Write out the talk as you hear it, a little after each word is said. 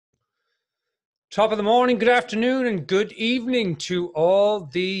Top of the morning, good afternoon, and good evening to all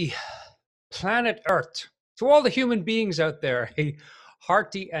the planet Earth, to all the human beings out there. A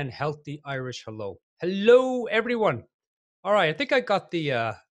hearty and healthy Irish hello. Hello, everyone. All right, I think I got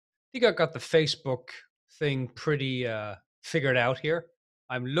the Facebook thing pretty figured out here.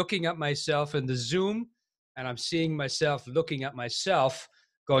 I'm looking at myself in the Zoom, and I'm seeing myself looking at myself,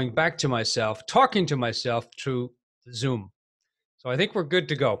 going back to myself, talking to myself through the Zoom. So I think we're good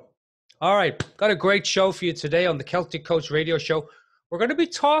to go. All right, got a great show for you today on the Celtic Coach Radio Show. We're going to be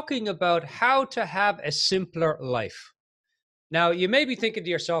talking about how to have a simpler life. Now, you may be thinking to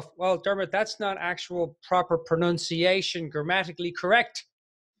yourself, well, Dermot, that's not actual proper pronunciation, grammatically correct.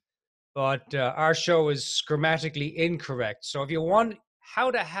 But our show is grammatically incorrect. So if you want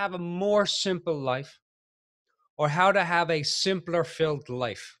how to have a more simple life or how to have a simpler filled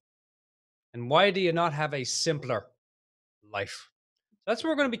life, and why do you not have a simpler life? That's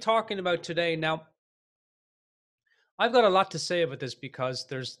what we're going to be talking about today. Now, I've got a lot to say about this because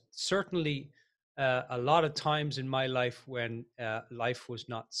there's certainly a lot of times in my life when life was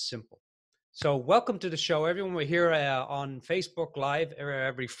not simple. So, welcome to the show, everyone. We're here on Facebook Live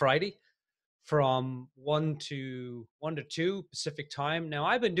every Friday from 1 to 2 Pacific time. Now,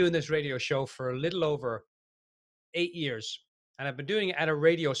 I've been doing this radio show for a little over 8 years, and I've been doing it at a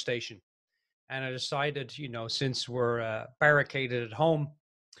radio station. And I decided, since we're barricaded at home,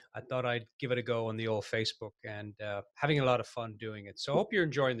 I thought I'd give it a go on the old Facebook and having a lot of fun doing it. So I hope you're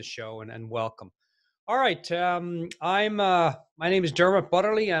enjoying the show and welcome. All right. My name is Dermot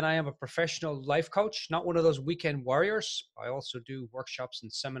Butterly and I am a professional life coach, not one of those weekend warriors. I also do workshops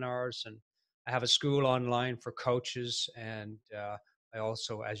and seminars, and I have a school online for coaches. And I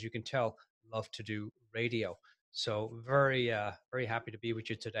also, as you can tell, love to do radio. So very happy to be with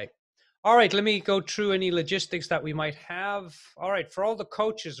you today. All right, let me go through any logistics that we might have. All right, for all the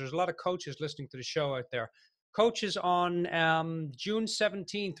coaches, there's a lot of coaches listening to the show out there. Coaches on June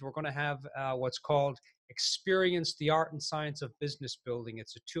 17th, we're going to have what's called Experience the Art and Science of Business Building.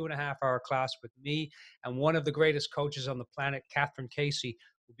 It's a 2.5-hour class with me and one of the greatest coaches on the planet, Catherine Casey,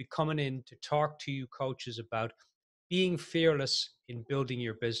 will be coming in to talk to you coaches about being fearless in building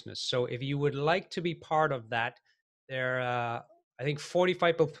your business. So if you would like to be part of that, I think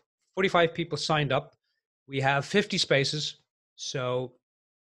 45 people signed up. We have 50 spaces. So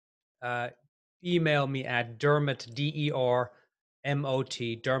email me at Dermot,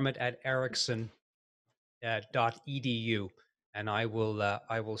 D-E-R-M-O-T, Dermot at Ericsson.edu. And I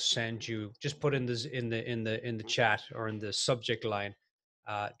will send you, just put in the chat or in the subject line,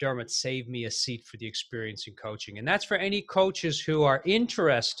 Dermot, save me a seat for the experience in coaching. And that's for any coaches who are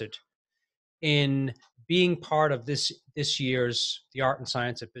interested in being part of this year's The Art and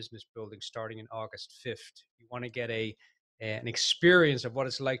Science of Business Building starting in August 5th. You want to get an experience of what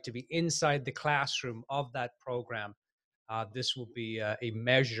it's like to be inside the classroom of that program. This will be a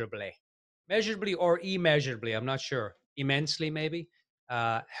measurably or immeasurably, I'm not sure, immensely maybe,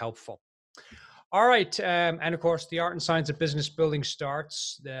 helpful. All right. And of course, the Art and Science of Business Building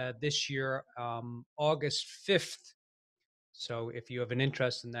starts this year, August 5th. So if you have an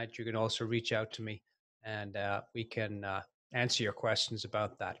interest in that, you can also reach out to me and we can answer your questions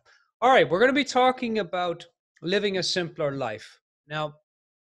about that. All right. We're going to be talking about living a simpler life. Now,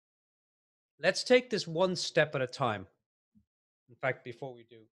 let's take this one step at a time. In fact, before we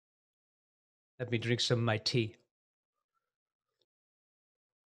do, let me drink some of my tea.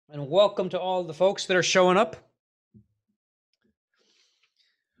 And welcome to all the folks that are showing up.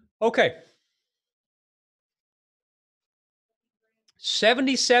 Okay.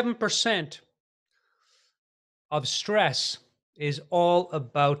 77% of stress is all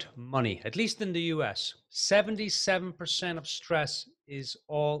about money, at least in the US. 77% of stress is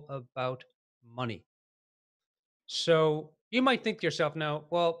all about money. So you might think to yourself now,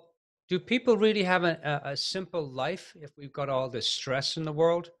 well, do people really have a simple life if we've got all this stress in the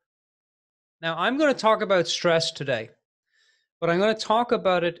world? Now, I'm going to talk about stress today, but I'm going to talk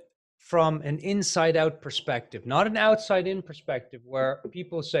about it from an inside out perspective, not an outside in perspective where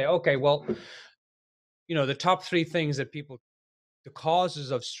people say, okay, well, the top 3 things that the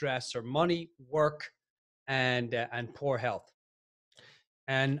causes of stress are money, work, and poor health.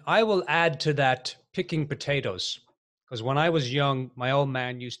 And I will add to that picking potatoes, because when I was young, my old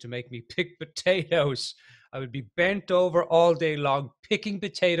man used to make me pick potatoes. I would be bent over all day long, picking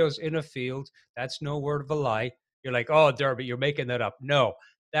potatoes in a field. That's no word of a lie. You're like, oh, Derby, you're making that up. No,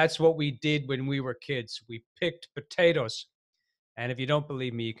 that's what we did when we were kids. We picked potatoes. And if you don't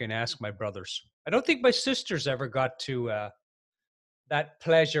believe me, you can ask my brothers. I don't think my sisters ever got to that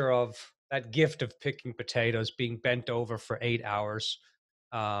pleasure of that gift of picking potatoes, being bent over for 8 hours.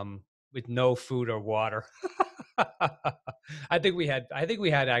 with no food or water. I think we had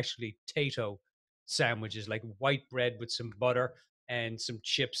actually tato sandwiches, like white bread with some butter and some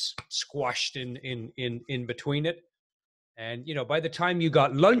chips squashed in between it. And by the time you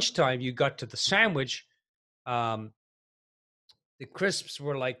got lunchtime, you got to the sandwich. Um, the crisps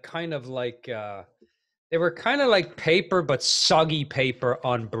were like kind of like they were kind of like paper, but soggy paper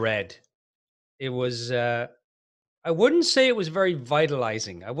on bread. It was. I wouldn't say it was very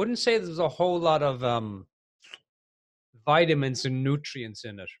vitalizing. I wouldn't say there's a whole lot of vitamins and nutrients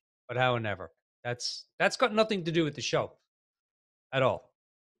in it. But however, that's got nothing to do with the show at all.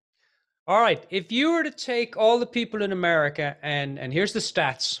 All right, if you were to take all the people in America and here's the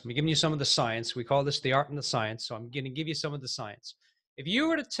stats. I'm giving you some of the science. We call this the art and the science. So I'm going to give you some of the science. If you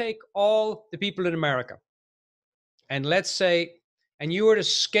were to take all the people in America and let's say, and you were to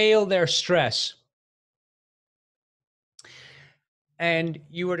scale their stress, and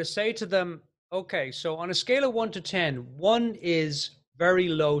you were to say to them, okay, so on a scale of 1 to 10, 1 is very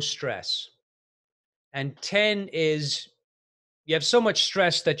low stress, and 10 is you have so much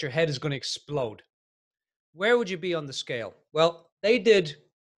stress that your head is going to explode. Where would you be on the scale? Well, they did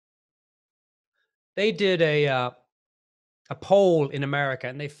a poll in America,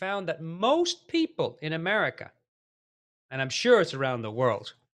 and they found that most people in America, and I'm sure it's around the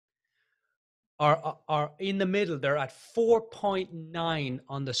world, are in the middle. They're at 4.9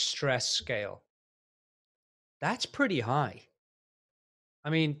 on the stress scale. That's pretty high. I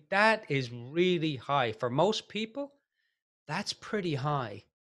mean, that is really high. For most people, that's pretty high.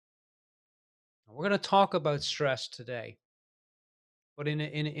 We're going to talk about stress today, but in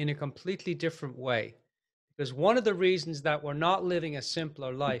a completely different way. Because one of the reasons that we're not living a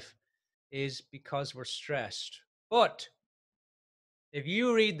simpler life is because we're stressed. But if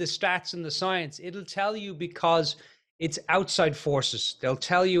you read the stats and the science, it'll tell you because it's outside forces. They'll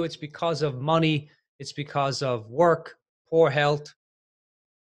tell you it's because of money, it's because of work, poor health,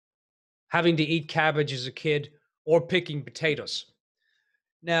 having to eat cabbage as a kid, or picking potatoes.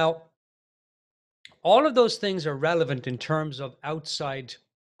 Now, all of those things are relevant in terms of outside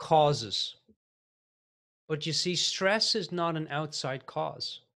causes. But you see, stress is not an outside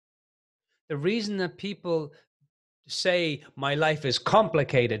cause. The reason that people say, my life is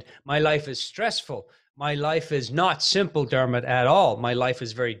complicated, my life is stressful, my life is not simple, Dermot, at all, my life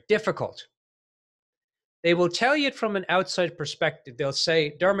is very difficult. They will tell you it from an outside perspective. They'll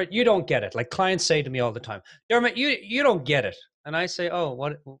say, Dermot, you don't get it. Like clients say to me all the time, Dermot, you don't get it. And I say, oh,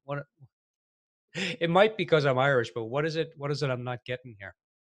 what? It might be because I'm Irish, but what is it? What is it I'm not getting here?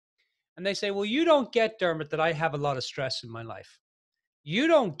 And they say, well, you don't get, Dermot, that I have a lot of stress in my life. You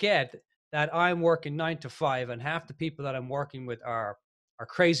don't get that I'm working 9 to 5 and half the people that I'm working with are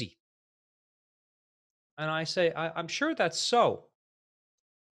crazy. And I say, I'm sure that's so.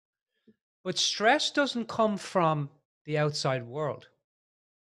 But stress doesn't come from the outside world.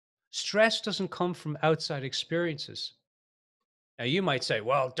 Stress doesn't come from outside experiences. Now, you might say,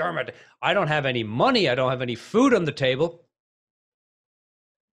 well, Dermot, I don't have any money. I don't have any food on the table.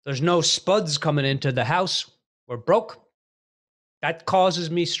 There's no spuds coming into the house. We're broke. That causes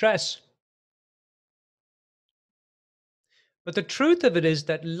me stress. But the truth of it is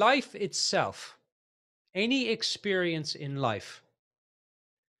that life itself, any experience in life,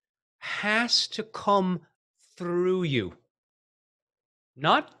 has to come through you,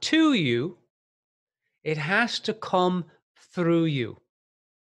 not to you. It has to come through you.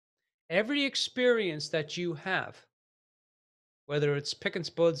 Every experience that you have, whether it's picking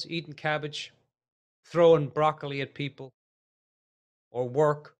spuds, eating cabbage, throwing broccoli at people, or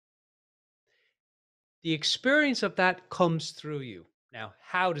work, the experience of that comes through you. Now,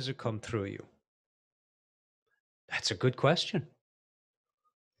 how does it come through you? That's a good question.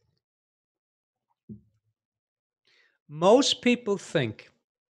 Most people think,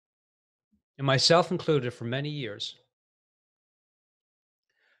 and myself included for many years,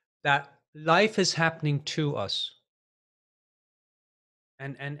 that life is happening to us.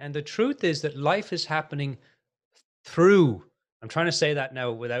 And the truth is that life is happening through. I'm trying to say that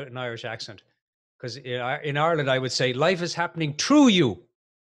now without an Irish accent, because in Ireland I would say life is happening through you.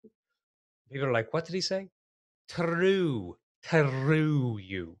 People are like, what did he say? Through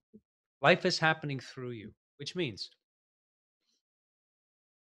you. Life is happening through you, which means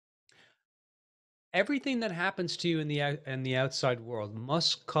everything that happens to you in the outside world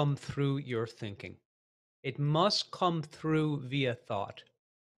must come through your thinking. It must come through via thought.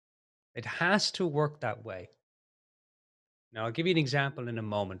 It has to work that way. Now, I'll give you an example in a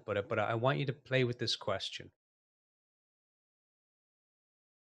moment, but I want you to play with this question.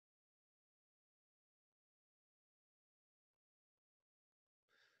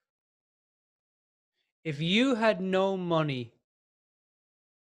 If you had no money,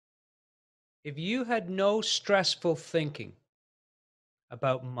 if you had no stressful thinking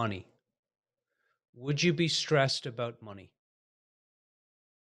about money, would you be stressed about money?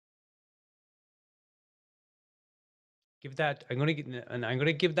 Give that, I'm going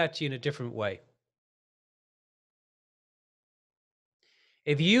to give that to you in a different way.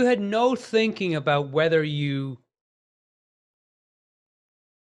 If you had no thinking about whether you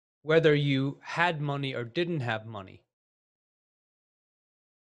had money or didn't have money,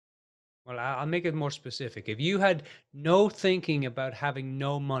 well, I'll make it more specific. If you had no thinking about having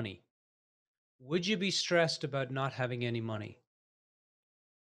no money, would you be stressed about not having any money?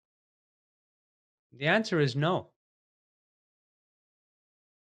 The answer is no.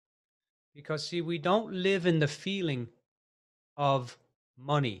 Because, see, we don't live in the feeling of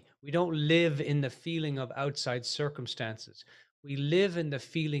money. We don't live in the feeling of outside circumstances. We live in the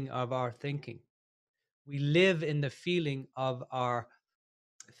feeling of our thinking. We live in the feeling of our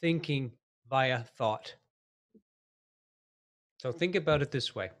thinking via thought. So think about it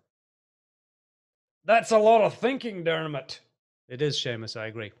this way. That's a lot of thinking, Dermot. It is, Seamus, I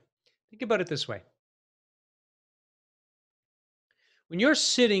agree. Think about it this way. When you're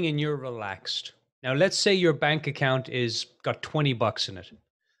sitting and you're relaxed, now let's say your bank account is got 20 bucks in it,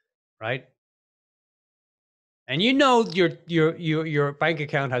 right? And you know your bank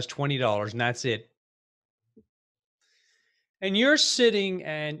account has $20 and that's it. And you're sitting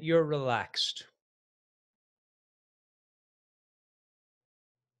and you're relaxed.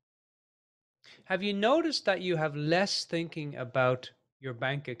 Have you noticed that you have less thinking about your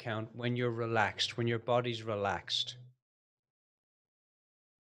bank account when you're relaxed, when your body's relaxed?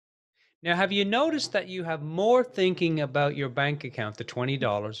 Now, have you noticed that you have more thinking about your bank account, the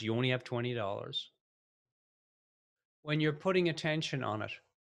 $20, you only have $20, when you're putting attention on it,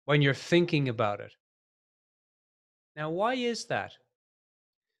 when you're thinking about it? Now, why is that?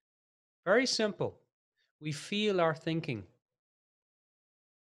 Very simple. We feel our thinking.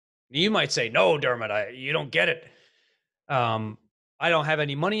 You might say, no, Dermot, you don't get it. I don't have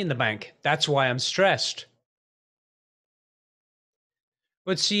any money in the bank. That's why I'm stressed.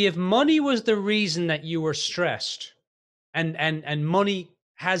 But see, if money was the reason that you were stressed, and money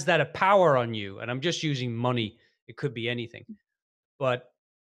has that a power on you, and I'm just using money, it could be anything. But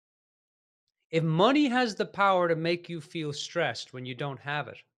if money has the power to make you feel stressed when you don't have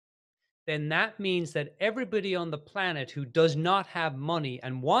it, then that means that everybody on the planet who does not have money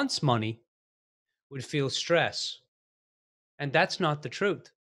and wants money would feel stress. And that's not the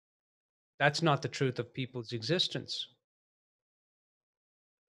truth. That's not the truth of people's existence.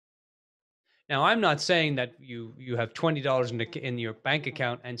 Now, I'm not saying that you have $20 in your bank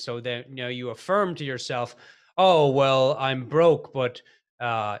account, and so that you affirm to yourself, "Oh well, I'm broke, but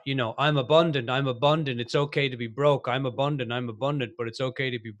I'm abundant. I'm abundant. It's okay to be broke. I'm abundant. I'm abundant, but it's okay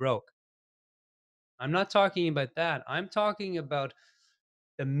to be broke." I'm not talking about that. I'm talking about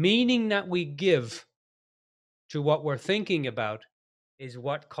the meaning that we give to what we're thinking about is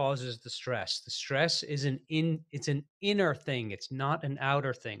what causes the stress. The stress is it's an inner thing. It's not an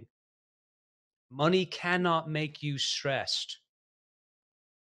outer thing. Money cannot make you stressed.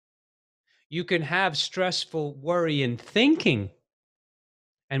 You can have stressful worry and thinking,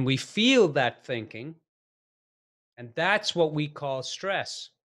 and we feel that thinking, and that's what we call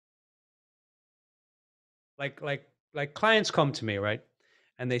stress. Like clients come to me, right?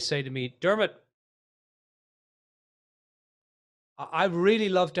 And they say to me, Dermot, I really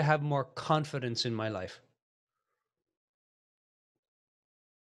love to have more confidence in my life.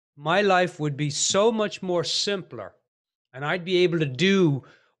 My life would be so much more simpler, and I'd be able to do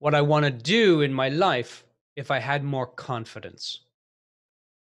what I want to do in my life if I had more confidence.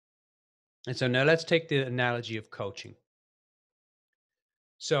 And so now let's take the analogy of coaching.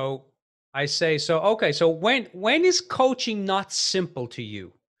 So I say, so okay, so when is coaching not simple to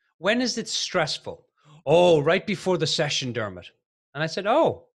you? When is it stressful? Oh, right before the session, Dermot. And I said,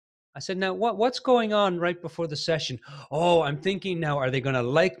 oh, I said, now what's going on right before the session? Oh, I'm thinking now, are they going to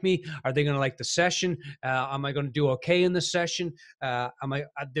like me? Are they going to like the session? Am I going to do okay in the session? Are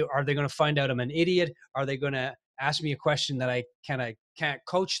they going to find out I'm an idiot? Are they going to ask me a question that I can't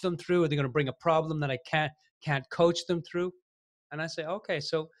coach them through? Are they going to bring a problem that I can't coach them through? And I say, okay,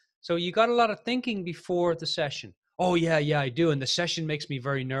 so you got a lot of thinking before the session. Oh yeah, I do. And the session makes me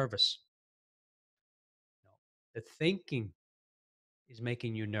very nervous. No, the thinking is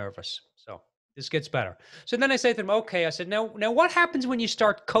making you nervous. So this gets better. So then I say to them, okay, I said, now what happens when you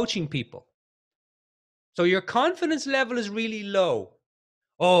start coaching people? So your confidence level is really low.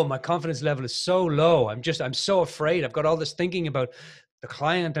 Oh, my confidence level is so low. I'm so afraid. I've got all this thinking about the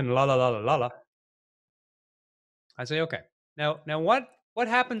client and la la la la la la. I say, okay. Now, what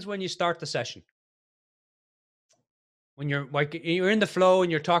happens when you start the session? When you're like you're in the flow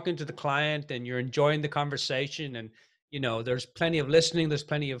and you're talking to the client and you're enjoying the conversation, and there's plenty of listening, there's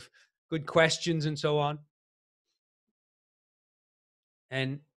plenty of good questions and so on.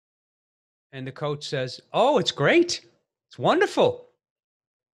 And the coach says, "Oh, it's great. It's wonderful."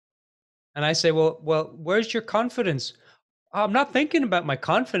 And I say, "Well, where's your confidence?" "Oh, I'm not thinking about my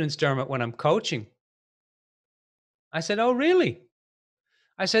confidence, Dermot, when I'm coaching." I said, "Oh, really?"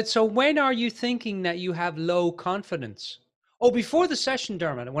 I said, "So when are you thinking that you have low confidence?" "Oh, before the session,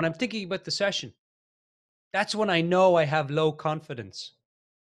 Dermot. When I'm thinking about the session, that's when I know I have low confidence."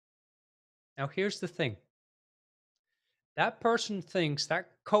 Now, here's the thing. That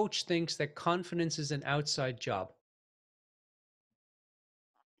coach thinks that confidence is an outside job.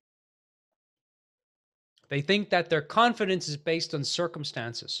 They think that their confidence is based on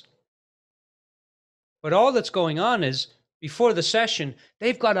circumstances. But all that's going on is before the session,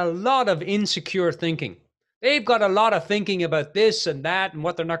 they've got a lot of insecure thinking. They've got a lot of thinking about this and that and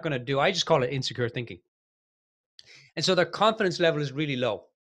what they're not going to do. I just call it insecure thinking. And so their confidence level is really low.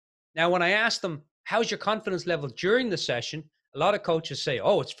 Now, when I ask them, how's your confidence level during the session? A lot of coaches say,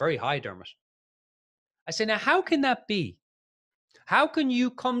 oh, it's very high, Dermot. I say, now, how can that be? How can you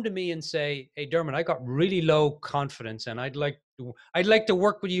come to me and say, hey, Dermot, I got really low confidence and I'd like to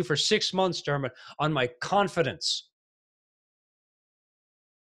work with you for 6 months, Dermot, on my confidence.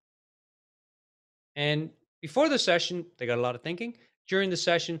 And before the session, they got a lot of thinking. During the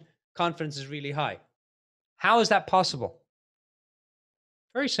session, confidence is really high. How is that possible?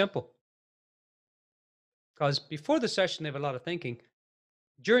 Very simple. Because before the session, they have a lot of thinking.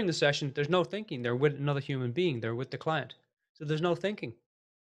 During the session, there's no thinking. They're with another human being. They're with the client. So there's no thinking.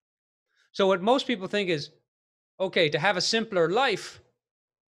 So what most people think is, okay, to have a simpler life,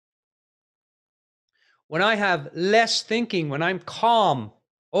 when I have less thinking, when I'm calm,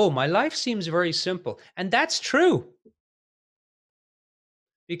 oh, my life seems very simple. And that's true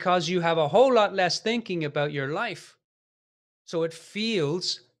because you have a whole lot less thinking about your life. So it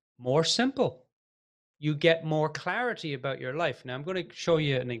feels more simple. You get more clarity about your life. Now, I'm going to show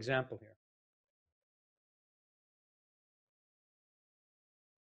you an example here.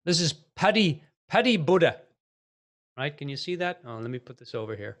 This is Paddy Buddha, right? Can you see that? Oh, let me put this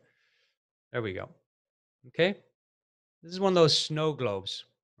over here. There we go. Okay. This is one of those snow globes,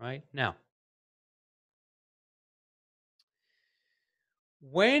 right? Now,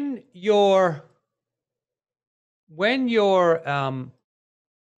 when you're when you're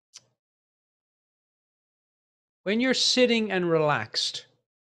when you're sitting and relaxed,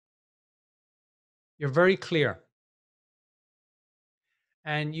 you're very clear,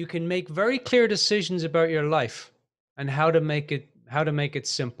 and you can make very clear decisions about your life and how to make it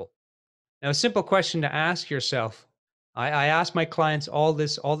simple. Now, a simple question to ask yourself. I ask my clients all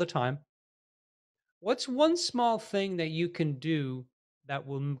this all the time. What's one small thing that you can do that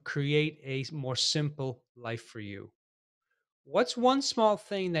will create a more simple life for you? What's one small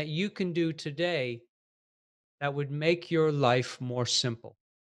thing that you can do today that would make your life more simple?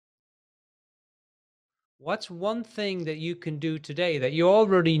 What's one thing that you can do today that you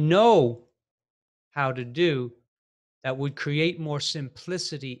already know how to do that would create more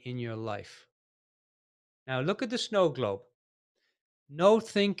simplicity in your life? Now, look at the snow globe. No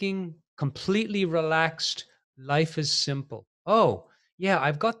thinking, completely relaxed. Life is simple. Oh, yeah,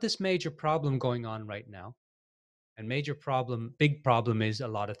 I've got this major problem going on right now. And big problem is a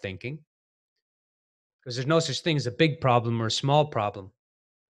lot of thinking because there's no such thing as a big problem or a small problem.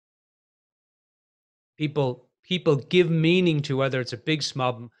 People give meaning to whether it's a big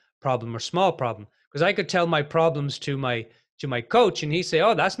small problem or small problem. Because I could tell my problems to my coach, and he say,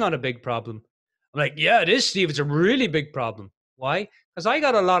 "Oh, that's not a big problem." I'm like, "Yeah, it is, Steve. It's a really big problem." Why? Because I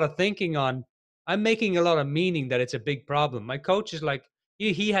got a lot of thinking on. I'm making a lot of meaning that it's a big problem. My coach is like,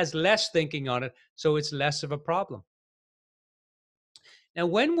 he has less thinking on it, so it's less of a problem. Now,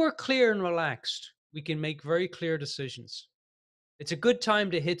 when we're clear and relaxed, we can make very clear decisions. It's a good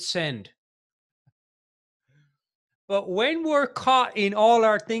time to hit send. But when we're caught in all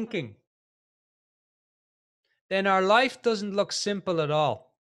our thinking, then our life doesn't look simple at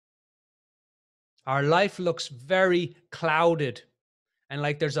all. Our life looks very clouded and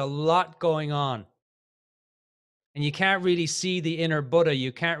like there's a lot going on. And you can't really see the inner Buddha.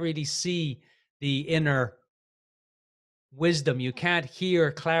 You can't really see the inner wisdom. You can't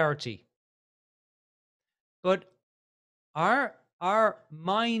hear clarity. But our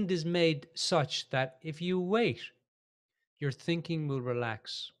mind is made such that if you wait, your thinking will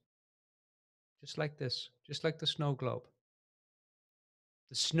relax. Just like this, just like the snow globe.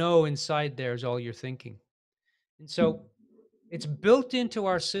 The snow inside there is all your thinking. And so it's built into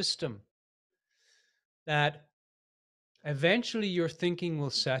our system that eventually your thinking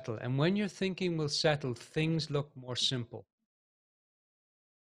will settle. And when your thinking will settle, things look more simple.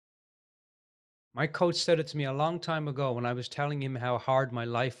 My coach said it to me a long time ago when I was telling him how hard my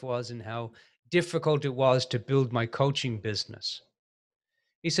life was and how difficult it was to build my coaching business.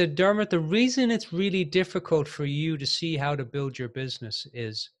 He said, Dermot, the reason it's really difficult for you to see how to build your business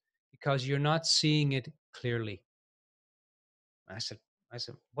is because you're not seeing it clearly. I said,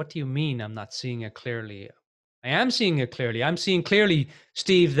 what do you mean I'm not seeing it clearly? I am seeing it clearly. I'm seeing clearly,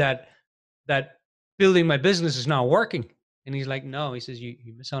 Steve, that building my business is not working. And he's like, no, he says,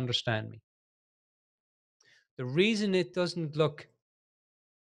 you misunderstand me. The reason it doesn't look,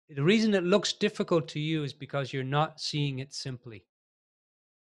 the reason it looks difficult to you is because you're not seeing it simply.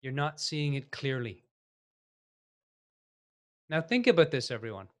 You're not seeing it clearly. Now think about this,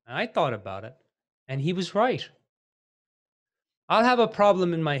 everyone. I thought about it, and he was right. I'll have a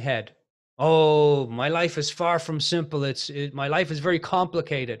problem in my head. Oh, my life is far from simple. My life is very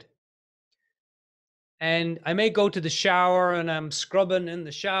complicated. And I may go to the shower and I'm scrubbing in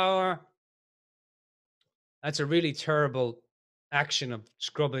the shower. That's a really terrible action of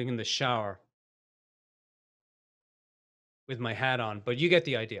scrubbing in the shower with my hat on, but you get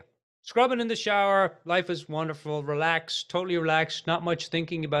the idea. Scrubbing in the shower, life is wonderful, relaxed, totally relaxed, not much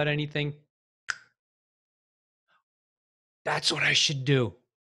thinking about anything. That's what I should do.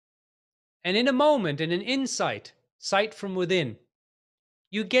 And in a moment, in an insight, sight from within,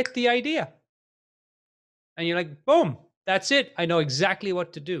 you get the idea. And you're like, boom, that's it. I know exactly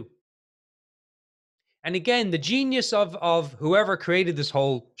what to do. And again, the genius of whoever created this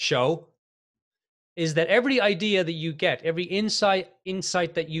whole show is that every idea that you get, every insight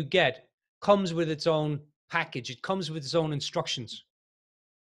that you get comes with its own package. It comes with its own instructions.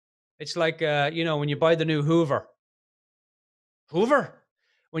 It's like, when you buy the new Hoover,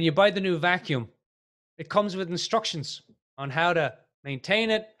 when you buy the new vacuum, it comes with instructions on how to maintain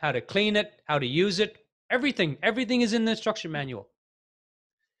it, how to clean it, how to use it. Everything is in the instruction manual.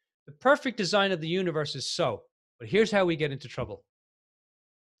 The perfect design of the universe is so, but here's how we get into trouble.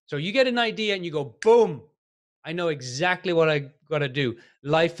 So you get an idea and you go, boom, I know exactly what I got to do.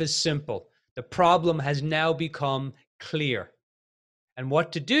 Life is simple. The problem has now become clear. And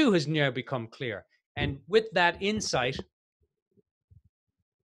what to do has now become clear. And with that insight,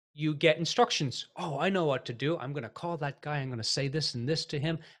 you get instructions. Oh, I know what to do. I'm going to call that guy. I'm going to say this and this to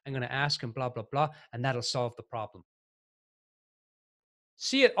him. I'm going to ask him, blah, blah, blah. And that'll solve the problem.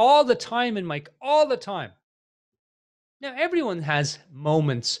 See it all the time in Mike, all the time. Now, everyone has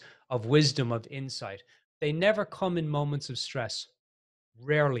moments of wisdom, of insight. They never come in moments of stress.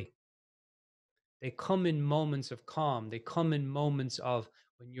 Rarely. They come in moments of calm. They come in moments of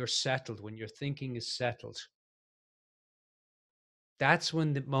when you're settled, when your thinking is settled. That's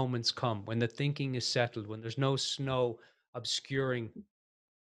when the moments come, when the thinking is settled, when there's no snow obscuring.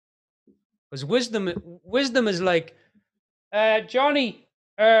 Because wisdom is like, Johnny,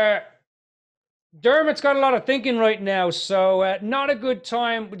 Dermot's got a lot of thinking right now, so not a good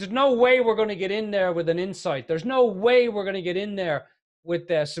time. There's no way we're going to get in there with an insight. There's no way we're going to get in there with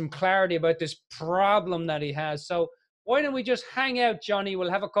some clarity about this problem that he has. So why don't we just hang out, Johnny?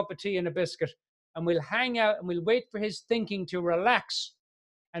 We'll have a cup of tea and a biscuit, and we'll hang out and we'll wait for his thinking to relax.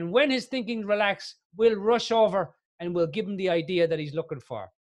 And when his thinking relax, we'll rush over and we'll give him the idea that he's looking for.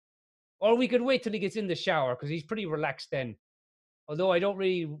 Or we could wait till he gets in the shower because he's pretty relaxed then. Although I don't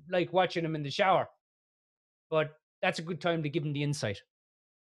really like watching him in the shower, but that's a good time to give him the insight.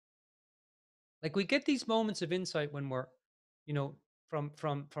 Like we get these moments of insight when we're,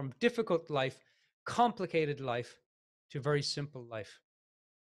 from difficult life, complicated life to very simple life.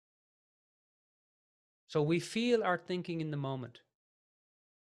 So we feel our thinking in the moment.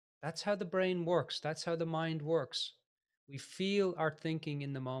 That's how the brain works. That's how the mind works. We feel our thinking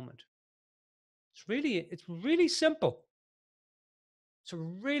in the moment. It's really simple. It's a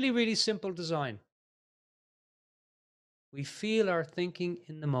really, really simple design. We feel our thinking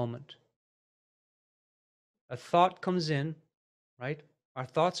in the moment. A thought comes in, right? Our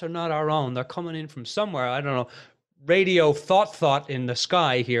thoughts are not our own. They're coming in from somewhere. I don't know, radio thought in the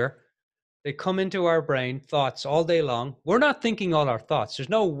sky here. They come into our brain, thoughts all day long. We're not thinking all our thoughts. There's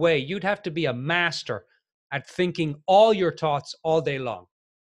no way. You'd have to be a master at thinking all your thoughts all day long.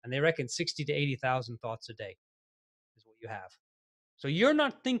 And they reckon 60 to 80,000 thoughts a day is what you have. So you're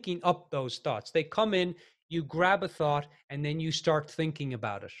not thinking up those thoughts. They come in, you grab a thought, and then you start thinking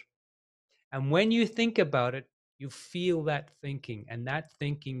about it. And when you think about it, you feel that thinking, and that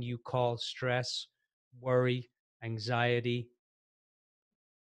thinking you call stress, worry, anxiety,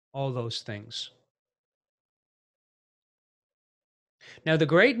 all those things. Now, the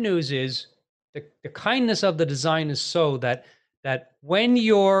great news is the kindness of the design is so that when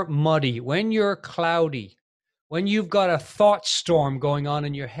you're muddy, when you're cloudy, when you've got a thought storm going on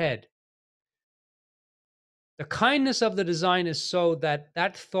in your head, the kindness of the design is so that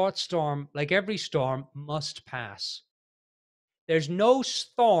that thought storm, like every storm, must pass. There's no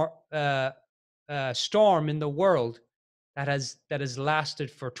storm in the world that has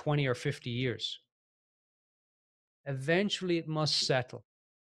lasted for 20 or 50 years. Eventually, it must settle.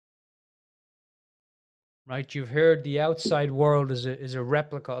 Right? You've heard the outside world is a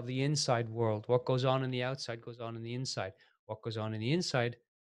replica of the inside world. What goes on in the outside goes on in the inside. What goes on in the inside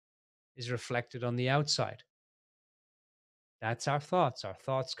is reflected on the outside. That's our thoughts. Our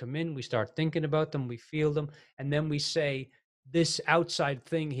thoughts come in, we start thinking about them, we feel them, and then we say, this outside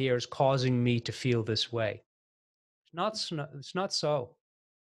thing here is causing me to feel this way. It's not so.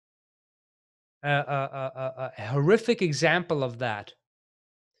 A horrific example of that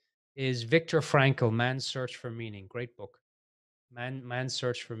is Viktor Frankl, Man's Search for Meaning. Great book. Man's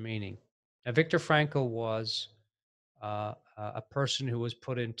Search for Meaning. Now, Viktor Frankl was a person who was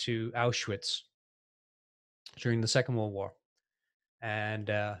put into Auschwitz during the Second World War. And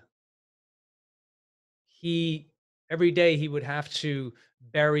every day he would have to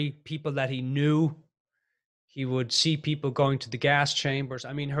bury people that he knew. He would see people going to the gas chambers.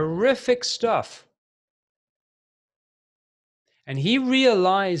 I mean, horrific stuff. And he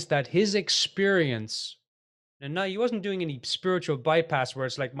realized that his experience, and now he wasn't doing any spiritual bypass where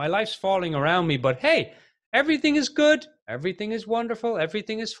it's like, my life's falling around me, but hey, everything is good, everything is wonderful,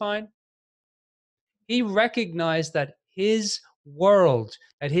 everything is fine. He recognized that his world,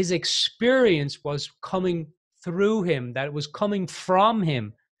 that his experience was coming through him, that it was coming from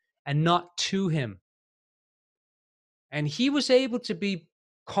him and not to him. And he was able to be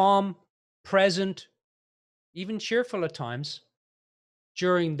calm, present, even cheerful at times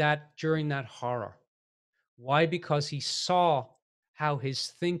during that horror. Why? Because he saw how his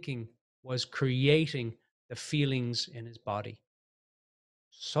thinking was creating the feelings in his body.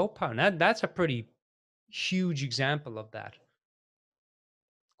 So powerful. That's a pretty huge example of that.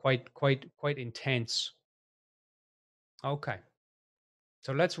 Quite intense. Okay.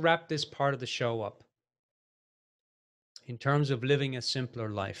 So let's wrap this part of the show up in terms of living a simpler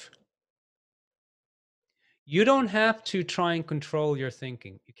life. You don't have to try and control your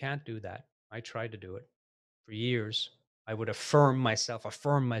thinking. You can't do that. I tried to do it for years. I would affirm myself.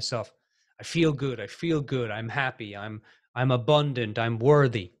 I feel good. I'm happy. I'm abundant. I'm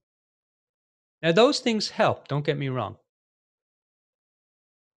worthy. Now, those things help. Don't get me wrong.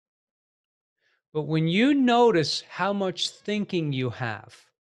 But when you notice how much thinking you have,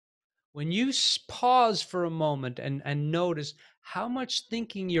 when you pause for a moment and notice how much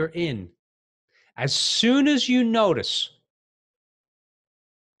thinking you're in, as soon as you notice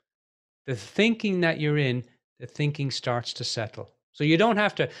the thinking that you're in, the thinking starts to settle. So you don't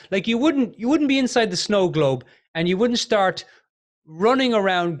have to, like, you wouldn't be inside the snow globe and you wouldn't start running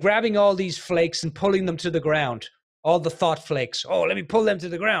around grabbing all these flakes and pulling them to the ground, all the thought flakes. Oh, let me pull them to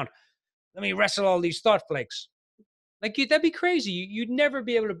the ground. Let me wrestle all these thought flakes. Like, that'd be crazy. You'd never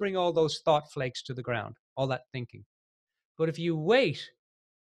be able to bring all those thought flakes to the ground, all that thinking. But if you wait,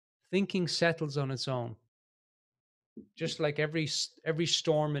 thinking settles on its own. Just like every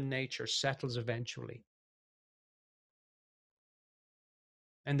storm in nature settles eventually.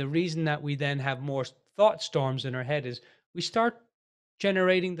 And the reason that we then have more thought storms in our head is we start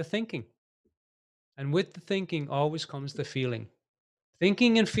generating the thinking. And with the thinking always comes the feeling.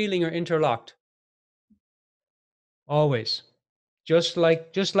 Thinking and feeling are interlocked. Always. Just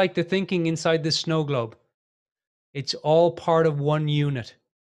like the thinking inside this snow globe. It's all part of one unit.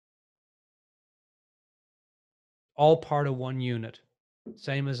 All part of one unit.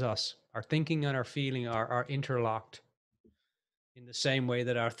 Same as us. Our thinking and our feeling are interlocked. In the same way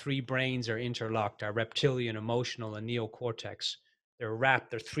that our three brains are interlocked, our reptilian, emotional, and neocortex.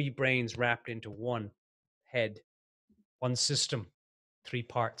 They're three brains wrapped into one head, one system, three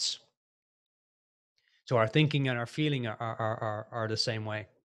parts. So our thinking and our feeling are the same way.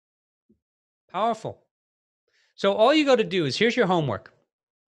 Powerful. So all you got to do is, here's your homework.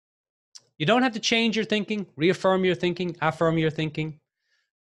 You don't have to change your thinking, reaffirm your thinking, affirm your thinking,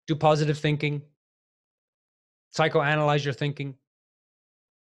 do positive thinking, psychoanalyze your thinking.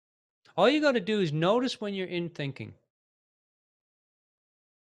 All you got to do is notice when you're in thinking.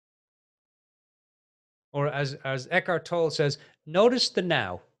 Or as Eckhart Tolle says, notice the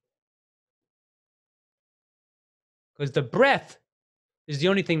now. Because the breath is the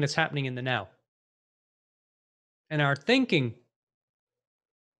only thing that's happening in the now. And our thinking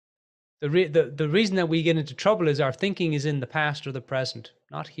The reason that we get into trouble is our thinking is in the past or the present,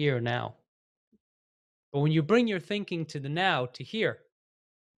 not here now. But when you bring your thinking to the now, to here,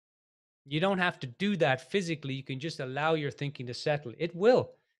 you don't have to do that physically. You can just allow your thinking to settle. It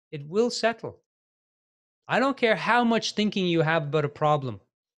will. It will settle. I don't care how much thinking you have about a problem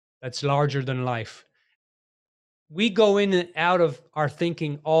that's larger than life. We go in and out of our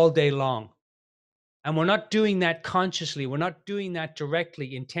thinking all day long. And we're not doing that consciously. We're not doing that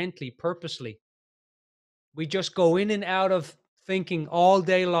directly, intently, purposely. We just go in and out of thinking all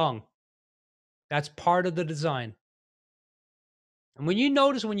day long. That's part of the design. And when you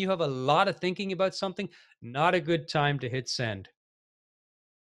notice when you have a lot of thinking about something, not a good time to hit send.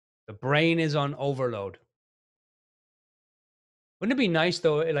 The brain is on overload. Wouldn't it be nice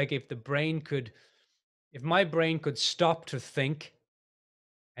though, like if if my brain could stop to think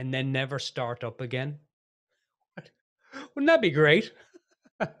and then never start up again? Wouldn't that be great?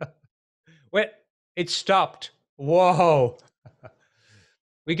 Well, it stopped. Whoa.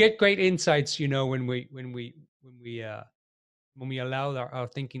 We get great insights, when we allow our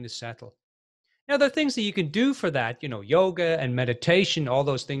thinking to settle. Now, there are things that you can do for that, yoga and meditation, all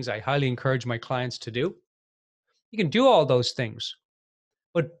those things I highly encourage my clients to do. You can do all those things.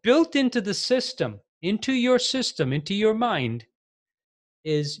 But built into the system, into your mind,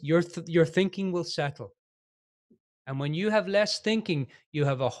 is your thinking will settle. And when you have less thinking, you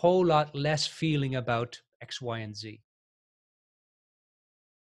have a whole lot less feeling about X, Y, and Z.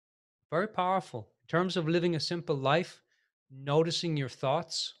 Very powerful. In terms of living a simple life, noticing your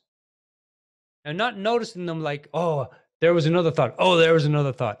thoughts. And not noticing them like, oh, there was another thought. Oh, there was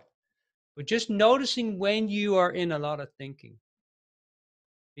another thought. But just noticing when you are in a lot of thinking.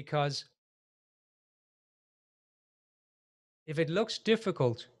 Because if it looks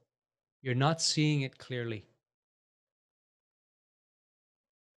difficult, you're not seeing it clearly.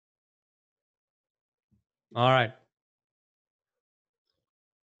 All right.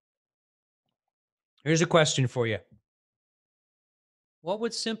 Here's a question for you. What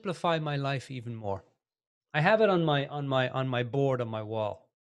would simplify my life even more? I have it on my board on my wall.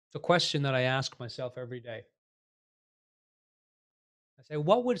 It's a question that I ask myself every day. I say,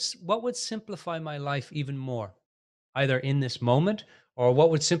 what would simplify my life even more, either in this moment or what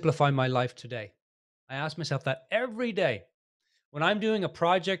would simplify my life today? I ask myself that every day. When I'm doing a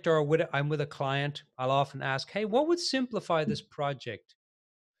project or I'm with a client, I'll often ask, hey, what would simplify this project?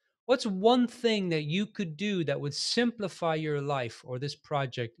 What's one thing that you could do that would simplify your life or this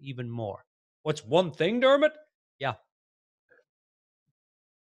project even more? What's one thing, Dermot? Yeah.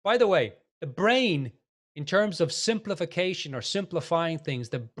 By the way, the brain, in terms of simplification or simplifying things,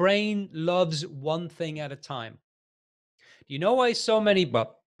 the brain loves one thing at a time. Do you know why so many,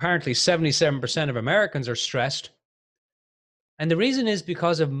 well, apparently 77% of Americans are stressed? And the reason is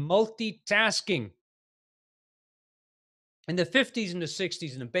because of multitasking. In the 50s and the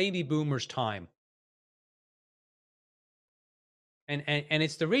 60s, in the baby boomers' time, and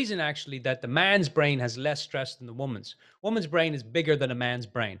it's the reason actually that the man's brain has less stress than the woman's. Woman's brain is bigger than a man's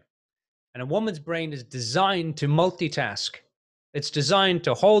brain. And a woman's brain is designed to multitask. It's designed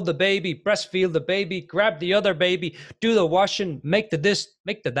to hold the baby, breastfeed the baby, grab the other baby, do the washing, make the this,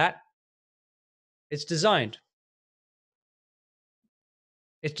 make the that. It's designed.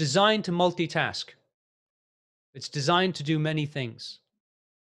 It's designed to multitask. It's designed to do many things.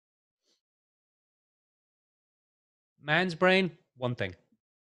 Man's brain, one thing.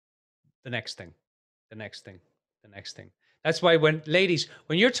 The next thing, the next thing, the next thing. That's why ladies,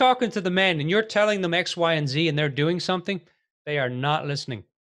 when you're talking to the men and you're telling them X, Y, and Z and they're doing something, they are not listening.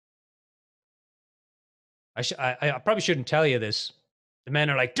 I probably shouldn't tell you this. The men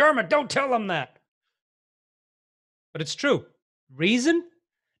are like, Dermot, don't tell them that. But it's true. Reason?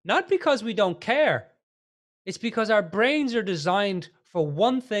 Not because we don't care. It's because our brains are designed for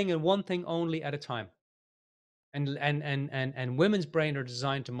one thing and one thing only at a time. And women's brain are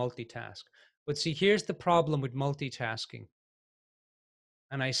designed to multitask. But see, here's the problem with multitasking.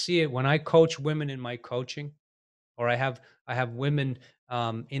 And I see it when I coach women in my coaching, or I have women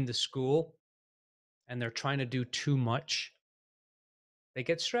in the school, and they're trying to do too much. They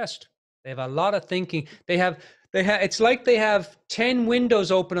get stressed. They have a lot of thinking. It's like they have 10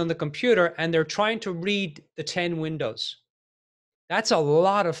 windows open on the computer and they're trying to read the 10 windows. That's a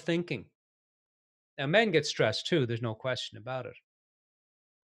lot of thinking. Now, men get stressed too. There's no question about it.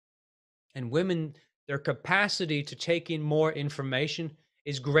 And women, their capacity to take in more information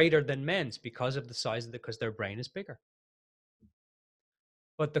is greater than men's because of the size because their brain is bigger.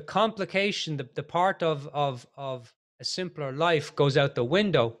 But the complication, the part of a simpler life goes out the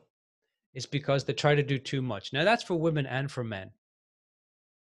window is because they try to do too much. Now, that's for women and for men.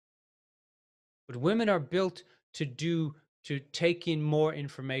 But women are built to take in more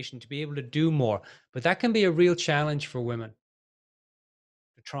information, to be able to do more. But that can be a real challenge for women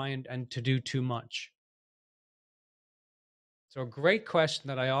to try and to do too much. So a great question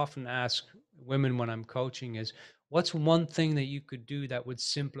that I often ask women when I'm coaching is, what's one thing that you could do that would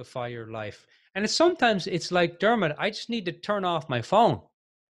simplify your life? And sometimes it's like, Dermot, I just need to turn off my phone.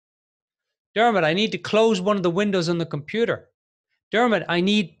 Dermot, I need to close one of the windows on the computer. Dermot, I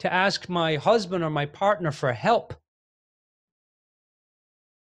need to ask my husband or my partner for help.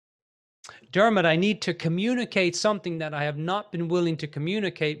 Dermot, I need to communicate something that I have not been willing to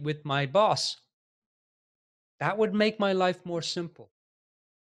communicate with my boss. That would make my life more simple.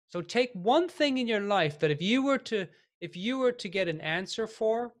 So take one thing in your life that if you were to get an answer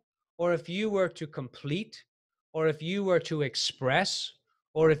for, or if you were to complete, or if you were to express,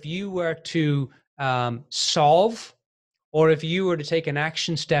 or if you were to solve, or if you were to take an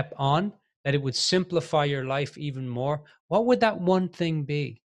action step on, that it would simplify your life even more, what would that one thing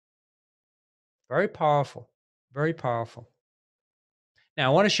be? Very powerful. Very powerful. Now,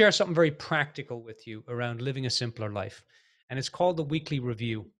 I want to share something very practical with you around living a simpler life, and it's called the weekly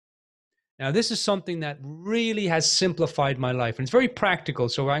review. Now, this is something that really has simplified my life, and it's very practical.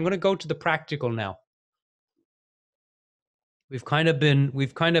 So I'm going to go to the practical now. We've kind of been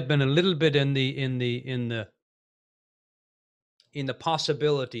a little bit in the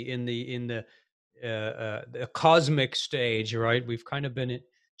possibility, the cosmic stage, right? We've kind of been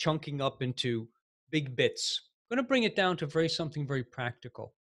chunking up into big bits. I'm going to bring it down to something very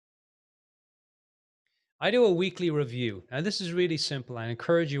practical. I do a weekly review. Now, this is really simple. I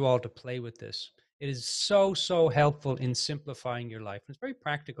encourage you all to play with this. It is so, so helpful in simplifying your life. It's very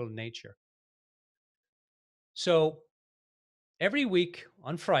practical in nature. So every week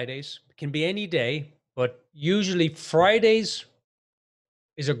on Fridays, can be any day, but usually Fridays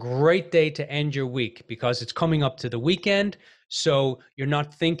is a great day to end your week because it's coming up to the weekend. So you're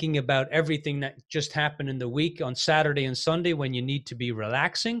not thinking about everything that just happened in the week on Saturday and Sunday when you need to be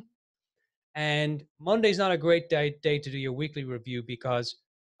relaxing. And Monday's not a great day to do your weekly review because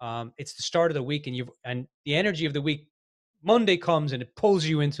it's the start of the week, and the energy of the week. Monday comes and it pulls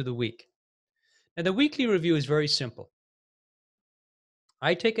you into the week. Now, the weekly review is very simple.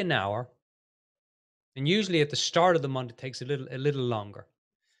 I take an hour, and usually at the start of the month it takes a little longer.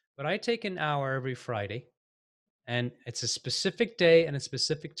 But I take an hour every Friday, and it's a specific day and a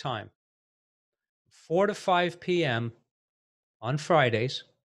specific time, 4 to 5 p.m. on Fridays.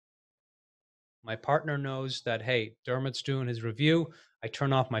 My partner knows that, hey, Dermot's doing his review. I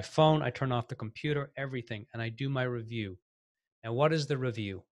turn off my phone, I turn off the computer, everything, and I do my review. Now, what is the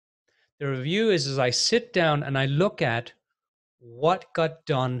review? The review is as I sit down and I look at what got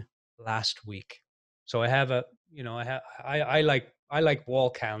done last week. So I have I like wall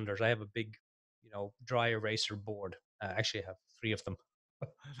calendars. I have a big, dry eraser board. Actually, I have 3 of them.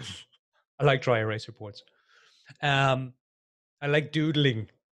 I like dry eraser boards. I like doodling,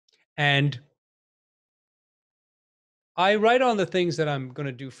 and I write on the things that I'm going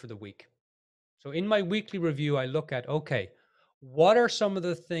to do for the week. So in my weekly review, I look at, okay, what are some of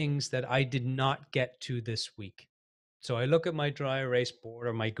the things that I did not get to this week? So I look at my dry erase board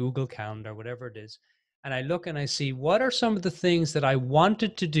or my Google Calendar, whatever it is, and I look and I see what are some of the things that I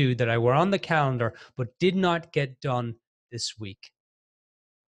wanted to do that I were on the calendar but did not get done this week.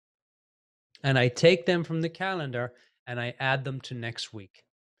 And I take them from the calendar and I add them to next week.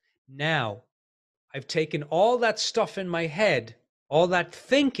 Now, I've taken all that stuff in my head, all that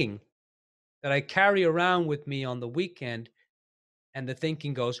thinking that I carry around with me on the weekend, and the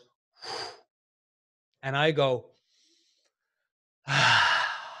thinking goes, and I go,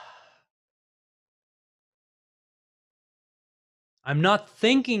 I'm not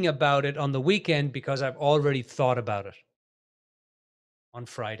thinking about it on the weekend because I've already thought about it on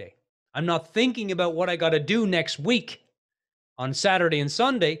Friday. I'm not thinking about what I got to do next week on Saturday and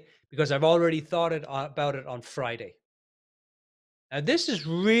Sunday because I've already thought about it on Friday. Now, this is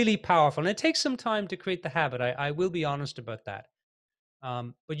really powerful, and it takes some time to create the habit. I will be honest about that.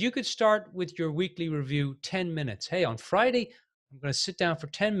 But you could start with your weekly review 10 minutes. Hey, on Friday, I'm going to sit down for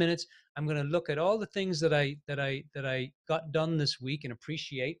 10 minutes. I'm going to look at all the things that I got done this week and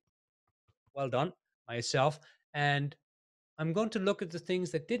appreciate. Well done, myself. And I'm going to look at the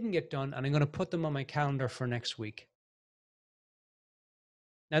things that didn't get done, and I'm going to put them on my calendar for next week.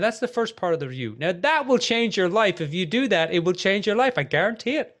 Now, that's the first part of the review. Now, that will change your life. If you do that, it will change your life. I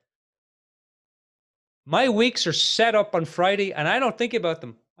guarantee it. My weeks are set up on Friday, and I don't think about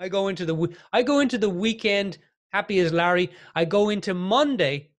them. I go into the weekend happy as Larry. I go into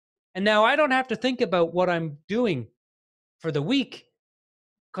Monday, and now I don't have to think about what I'm doing for the week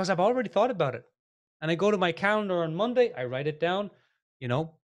because I've already thought about it. And I go to my calendar on Monday, I write it down, you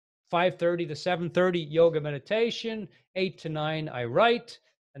know, 5:30 to 7:30 yoga meditation, 8 to 9 I write,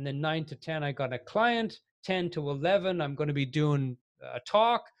 and then 9 to 10 I got a client, 10 to 11 I'm going to be doing a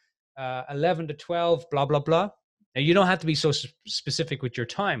talk, 11 to 12 blah blah blah. Now you don't have to be so specific with your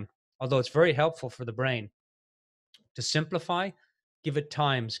time, although it's very helpful for the brain to simplify. Give it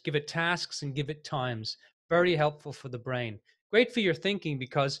times, give it tasks, and give it times. Very helpful for the brain. Great for your thinking,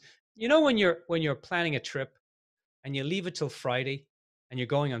 because you know when you're planning a trip and you leave it till Friday and you're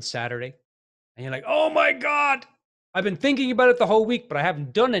going on Saturday and you're like, oh my God, I've been thinking about it the whole week, but I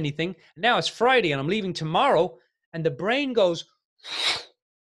haven't done anything. Now it's Friday and I'm leaving tomorrow. And the brain goes,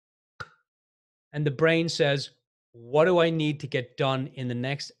 and the brain says, what do I need to get done in the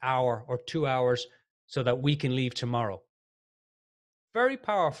next hour or 2 hours so that we can leave tomorrow? Very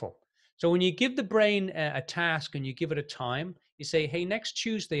powerful. So when you give the brain a task and you give it a time, you say, hey, next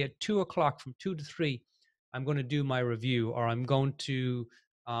Tuesday at 2 o'clock from 2 to 3, I'm going to do my review, or I'm going to,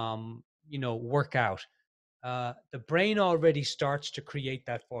 work out. The brain already starts to create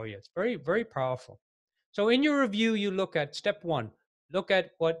that for you. It's very, very powerful. So in your review, you look at step 1, look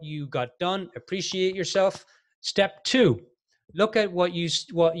at what you got done, appreciate yourself. Step 2, look at what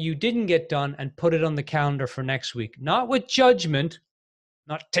you didn't get done and put it on the calendar for next week. Not with judgment,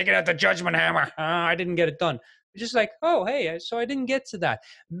 not taking out the judgment hammer. I didn't get it done. It's just like, oh, hey, so I didn't get to that.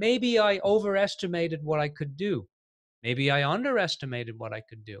 Maybe I overestimated what I could do. Maybe I underestimated what I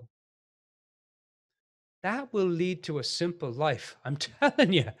could do. That will lead to a simple life. I'm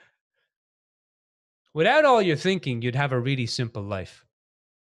telling you. Without all your thinking, you'd have a really simple life.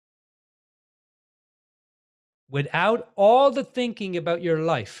 Without all the thinking about your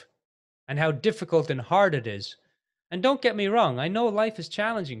life and how difficult and hard it is. And don't get me wrong, I know life is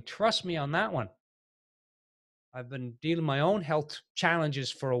challenging. Trust me on that one. I've been dealing with my own health challenges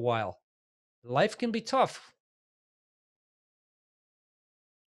for a while. Life can be tough.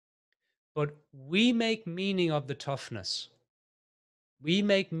 But we make meaning of the toughness. We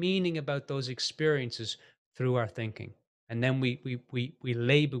make meaning about those experiences through our thinking. And then we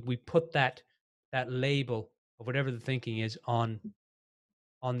label, we put that label of whatever the thinking is on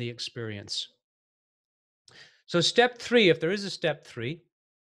the experience. So step 3, if there is a step 3,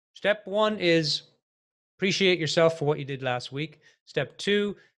 step 1 is appreciate yourself for what you did last week. Step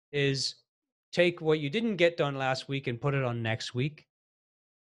 2 is take what you didn't get done last week and put it on next week.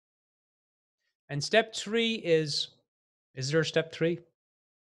 And step 3 is there a step 3?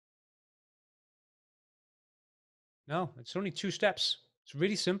 No, it's only 2 steps. It's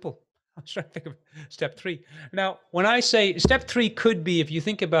really simple. I was trying to think of step 3. Now, when I say step 3 could be, if you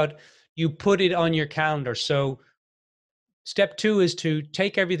think about, you put it on your calendar. So step 2 is to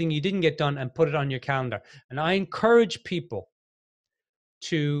take everything you didn't get done and put it on your calendar. And I encourage people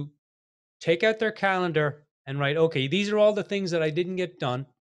to take out their calendar and write, okay, these are all the things that I didn't get done.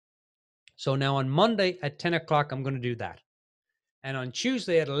 So now on Monday at 10 o'clock, I'm going to do that. And on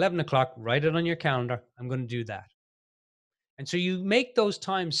Tuesday at 11 o'clock, write it on your calendar. I'm going to do that. And so you make those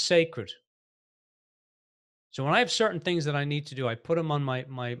times sacred. So when I have certain things that I need to do, I put them on my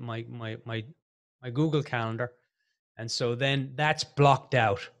Google Calendar. And so then that's blocked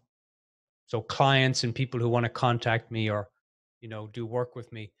out. So clients and people who want to contact me or, do work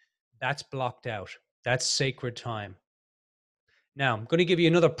with me, that's blocked out. That's sacred time. Now, I'm going to give you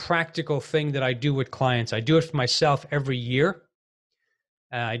another practical thing that I do with clients. I do it for myself every year.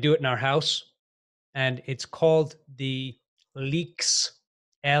 I do it in our house, and it's called the leaks,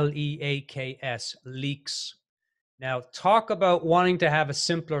 Leaks, leaks. Now, talk about wanting to have a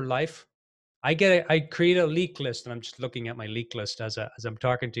simpler life. I create a leak list, and I'm just looking at my leak list as I'm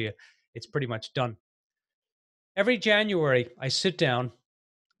talking to you. It's pretty much done. Every January, I sit down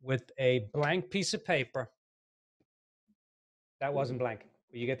with a blank piece of paper. That wasn't blank,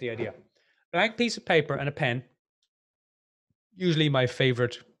 but you get the idea. Blank piece of paper and a pen, usually my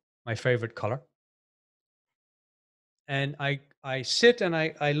favorite color. And I sit and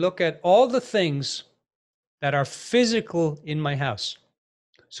I look at all the things that are physical in my house.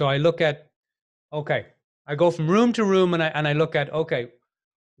 So I look at, okay, I go from room to room and I look at, okay,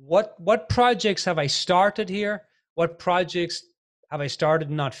 what projects have I started here? What projects have I started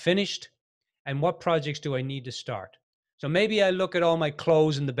and not finished? And what projects do I need to start? So maybe I look at all my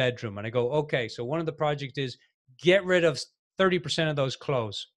clothes in the bedroom and I go, okay, so one of the projects is get rid of 30% of those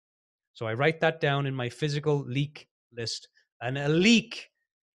clothes. So I write that down in my physical leak list. And a leak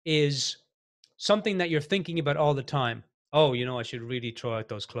is something that you're thinking about all the time. Oh, I should really throw out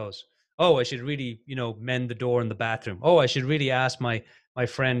those clothes. Oh, I should really, mend the door in the bathroom. Oh, I should really ask my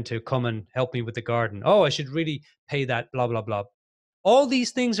friend to come and help me with the garden. Oh, I should really pay that, blah, blah, blah. All these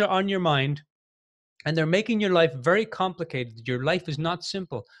things are on your mind And they're making your life very complicated. Your life is not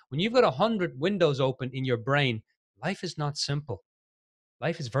simple. When you've got 100 windows open in your brain, life is not simple.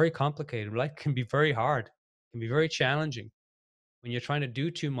 Life is very complicated. Life can be very hard, can be very challenging when you're trying to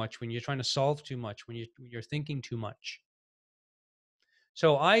do too much, when you're trying to solve too much, when you're thinking too much.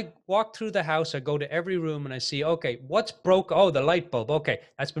 So I walk through the house, I go to every room and I see, okay, what's broke? Oh, the light bulb. Okay,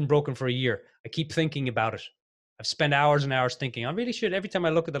 that's been broken for a year. I keep thinking about it. I've spent hours and hours thinking. I really should, every time I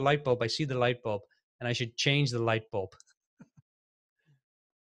look at the light bulb, I see the light bulb and I should change the light bulb.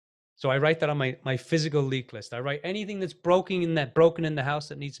 So I write that on my physical leak list. I write anything that's broken in the house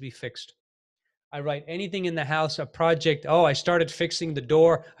that needs to be fixed. I write anything in the house, a project. Oh, I started fixing the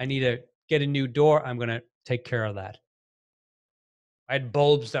door. I need to get a new door. I'm going to take care of that. I had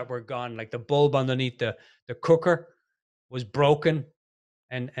bulbs that were gone, like the bulb underneath the cooker was broken.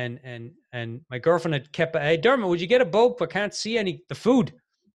 And my girlfriend had kept, hey, Dermot, would you get a bulb? I can't see the food.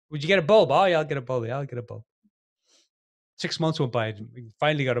 Would you get a bulb? Oh, yeah, I'll get a bulb. Yeah, I'll get a bulb. 6 months went by. We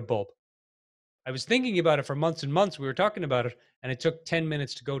finally got a bulb. I was thinking about it for months and months. We were talking about it, and it took 10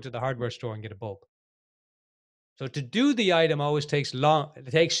 minutes to go to the hardware store and get a bulb. So to do the item always takes long. It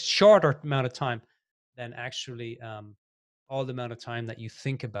takes shorter amount of time than actually all the amount of time that you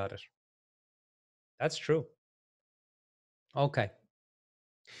think about it. That's true. Okay.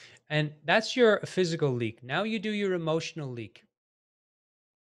 And that's your physical leak. Now you do your emotional leak,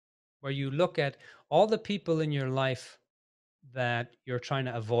 where you look at all the people in your life that you're trying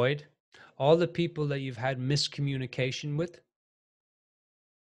to avoid, all the people that you've had miscommunication with.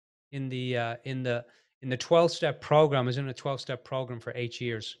 In the 12-step program, I was in a 12-step program for 8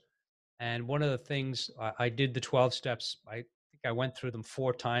 years. And one of the things I did the 12 steps, I think I went through them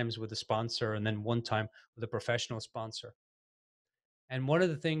 4 times with a sponsor and then 1 time with a professional sponsor. And one of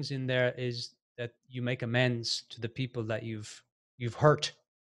the things in there is that you make amends to the people that you've hurt.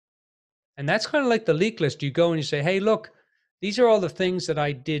 And that's kind of like the leak list. You go and you say, hey, look, these are all the things that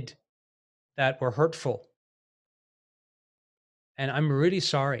I did that were hurtful. And I'm really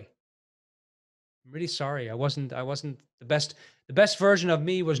sorry. I'm really sorry. I wasn't the best. The best version of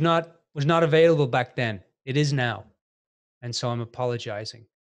me was not available back then. It is now. And so I'm apologizing.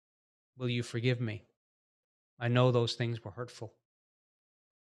 Will you forgive me? I know those things were hurtful,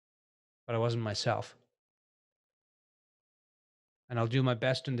 but I wasn't myself. And I'll do my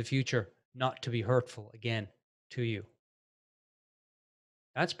best in the future not to be hurtful again to you.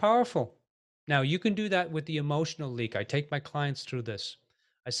 That's powerful. Now, you can do that with the emotional leak. I take my clients through this.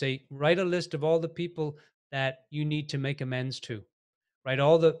 I say, write a list of all the people that you need to make amends to. Write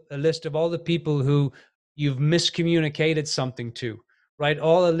a list of all the people who you've miscommunicated something to. Write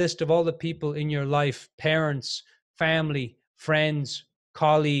a list of all the people in your life, parents, family, friends,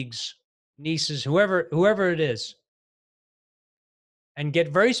 colleagues, nieces, whoever it is. And get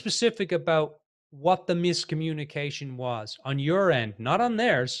very specific about what the miscommunication was on your end, not on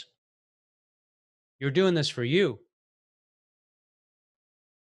theirs. You're doing this for you.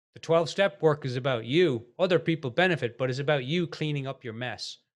 The 12-step work is about you. Other people benefit, but it's about you cleaning up your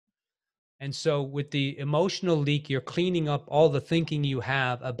mess. And so with the emotional leak, you're cleaning up all the thinking you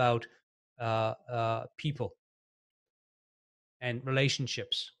have about people and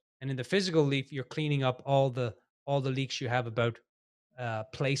relationships. And in the physical leak, you're cleaning up all the leaks you have about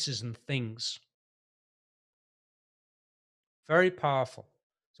places and things. Very powerful.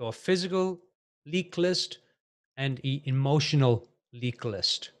 So a physical leak list and an emotional leak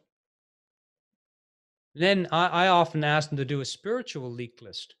list. Then I often ask them to do a spiritual leak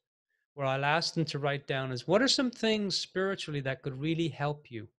list, where I'll ask them to write down is, what are some things spiritually that could really help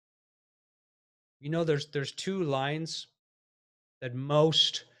you? You know, there's 2 lines that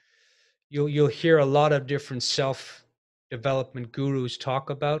you'll hear a lot of different self-development gurus talk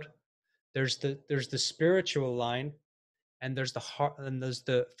about. There's the spiritual line, and there's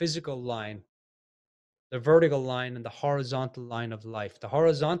the physical line, the vertical line, and the horizontal line of life. The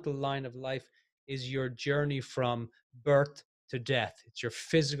horizontal line of life is your journey from birth to death. It's your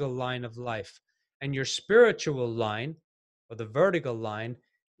physical line of life. And your spiritual line, or the vertical line,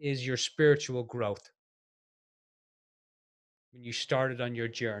 is your spiritual growth. When you started on your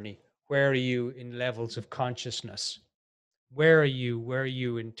journey, where are you in levels of consciousness? Where are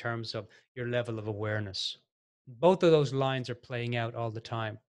you in terms of your level of awareness? Both of those lines are playing out all the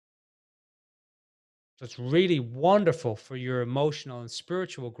time. So it's really wonderful for your emotional and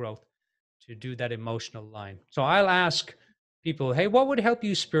spiritual growth to do that emotional line. So I'll ask people, hey, what would help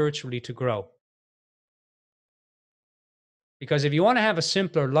you spiritually to grow? Because if you want to have a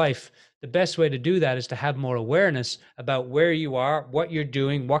simpler life, the best way to do that is to have more awareness about where you are, what you're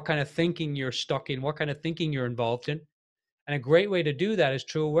doing, what kind of thinking you're stuck in, what kind of thinking you're involved in, And a great way to do that is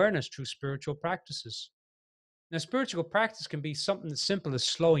through awareness, through spiritual practices. Now, spiritual practice can be something as simple as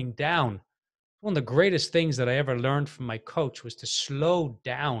slowing down. One of the greatest things that I ever learned from my coach was to slow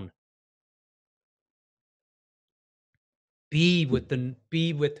down. Be with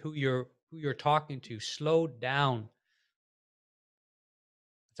who you're talking to. Slow down.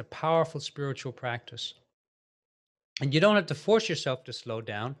 It's a powerful spiritual practice. And you don't have to force yourself to slow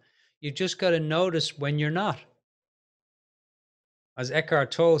down. You just got to notice when you're not. As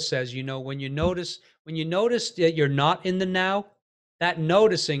Eckhart Tolle says, when you notice that you're not in the now, that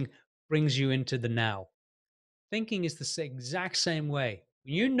noticing brings you into the now. Thinking is the exact same way.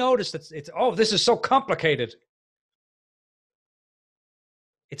 When you notice that this is so complicated.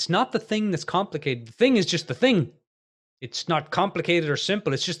 It's not the thing that's complicated. The thing is just the thing. It's not complicated or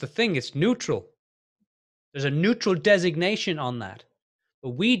simple. It's just the thing. It's neutral. There's a neutral designation on that. But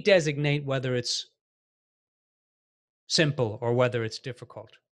we designate whether it's simple or whether it's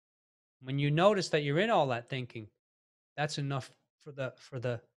difficult. When you notice that you're in all that thinking, that's enough for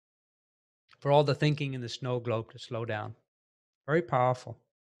all the thinking in the snow globe to slow down. Very powerful.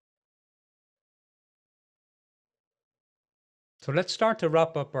 So let's start to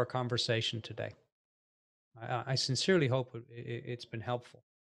wrap up our conversation today. I sincerely hope it's been helpful.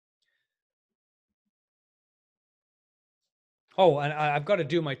 Oh, and I've got to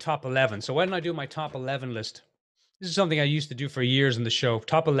do my top 11. So why don't I do my top 11 list? This is something I used to do for years in the show.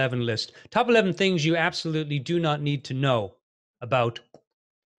 Top 11 list. Top 11 things you absolutely do not need to know about.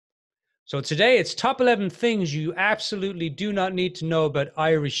 So today it's top 11 things you absolutely do not need to know about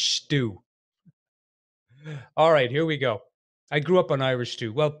Irish stew. All right, here we go. I grew up on Irish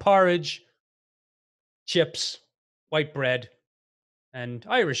stew. Well, porridge, chips, white bread, and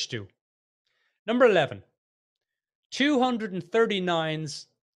Irish stew. Number 11,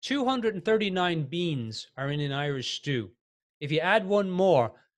 239 beans are in an Irish stew. If you add one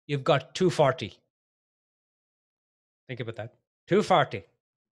more, you've got 240. Think about that. 240.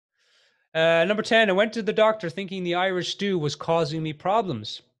 Number 10, I went to the doctor thinking the Irish stew was causing me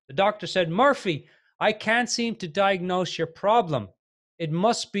problems. The doctor said, Murphy, I can't seem to diagnose your problem. It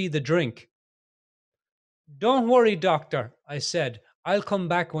must be the drink. Don't worry, doctor, I said. I'll come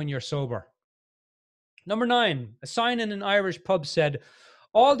back when you're sober. Number 9, a sign in an Irish pub said,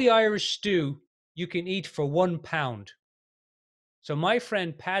 all the Irish stew you can eat for £1. So my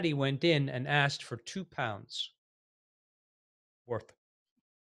friend Paddy went in and asked for £2 worth.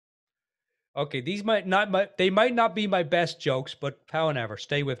 Okay, these might not be my best jokes, but however,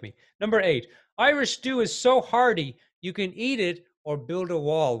 stay with me. Number 8, Irish stew is so hearty you can eat it or build a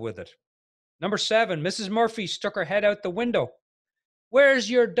wall with it. Number 7, Mrs. Murphy stuck her head out the window. Where's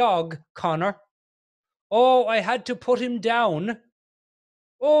your dog, Connor? Oh, I had to put him down.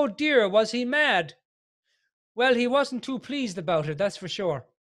 Oh dear, was he mad? Well, he wasn't too pleased about it, that's for sure.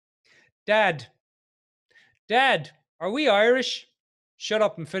 Dad, are we Irish? Shut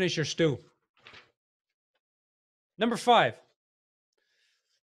up and finish your stew. Number 5,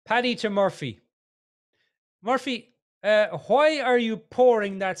 Paddy to Murphy. Murphy, why are you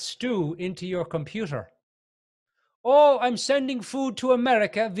pouring that stew into your computer? Oh, I'm sending food to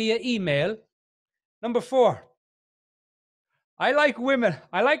America via email. Number 4, I like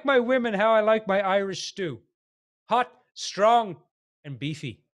my women how I like my Irish stew. Hot, strong, and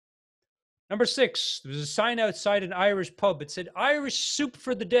beefy. Number 6, there was a sign outside an Irish pub. It said, Irish soup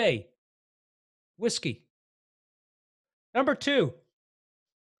for the day. Whiskey. Number 2,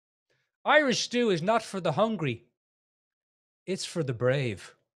 Irish stew is not for the hungry. It's for the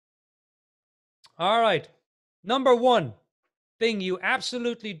brave. All right. Number 1 thing you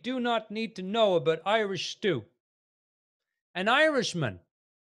absolutely do not need to know about Irish stew. An Irishman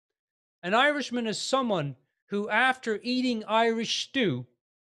is someone who, after eating Irish stew,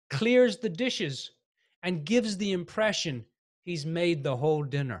 clears the dishes and gives the impression he's made the whole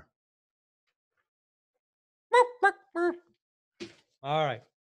dinner. All right.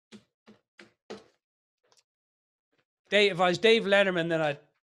 Dave, if I was Dave Letterman, then I'd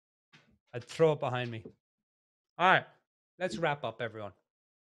throw it behind me. All right. Let's wrap up, everyone.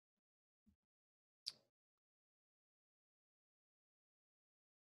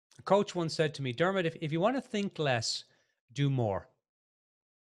 A coach once said to me, Dermot, if you want to think less, do more.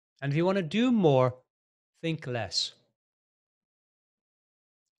 And if you want to do more, think less.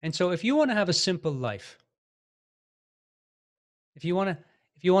 And so if you want to have a simple life, if you want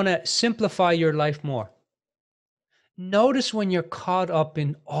to simplify your life more, notice when you're caught up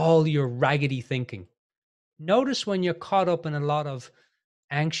in all your raggedy thinking. Notice when you're caught up in a lot of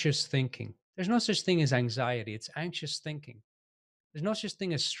anxious thinking. There's no such thing as anxiety. It's anxious thinking. There's no such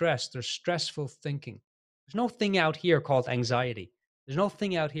thing as stress. There's stressful thinking. There's no thing out here called anxiety. There's no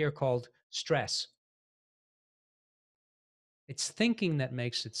thing out here called stress. It's thinking that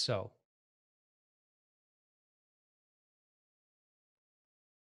makes it so.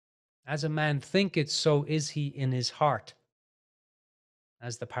 As a man thinketh, so is he in his heart,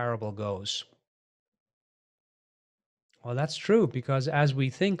 as the parable goes. Well, that's true, because as we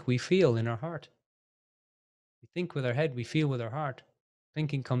think, we feel in our heart. We think with our head, we feel with our heart.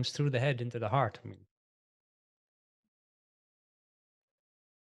 Thinking comes through the head into the heart. I mean,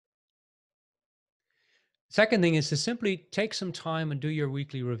 second thing is to simply take some time and do your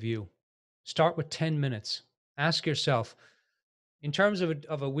weekly review. Start with 10 minutes. Ask yourself, in terms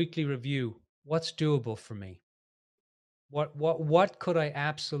of a weekly review, what's doable for me? What could I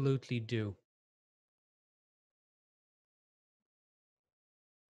absolutely do?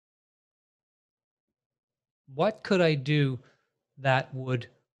 What could I do that would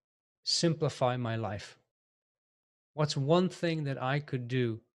simplify my life? What's one thing that I could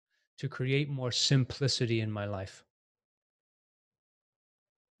do to create more simplicity in my life?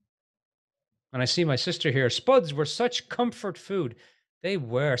 And I see my sister here. Spuds were such comfort food. They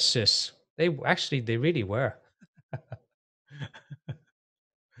were, sis. They really were.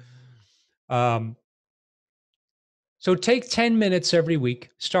 um, so take 10 minutes every week.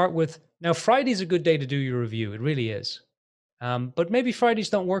 Start with, now Friday's a good day to do your review. It really is. But maybe Fridays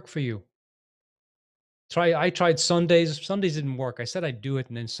don't work for you. I tried Sundays. Sundays didn't work. I said I'd do it,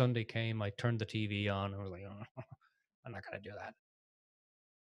 and then Sunday came. I turned the TV on. I was like, oh, I'm not going to do that.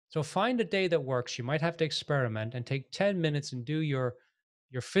 So find a day that works. You might have to experiment and take 10 minutes and do your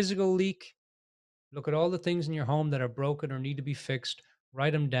physical leak. Look at all the things in your home that are broken or need to be fixed.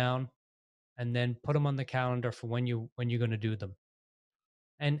 Write them down, and then put them on the calendar for when you're going to do them.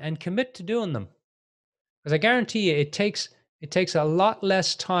 And commit to doing them. Because I guarantee you, it takes a lot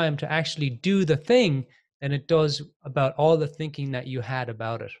less time to actually do the thing than it does about all the thinking that you had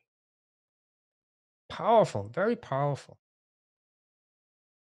about it. Powerful, very powerful.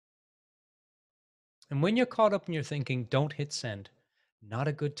 And when you're caught up in your thinking, don't hit send. Not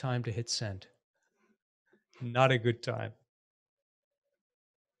a good time to hit send. Not a good time.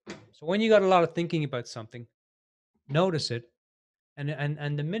 So when you got a lot of thinking about something, notice it.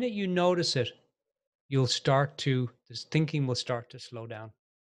 And the minute you notice it, this thinking will start to slow down.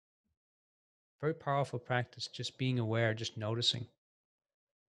 Very powerful practice, just being aware, just noticing.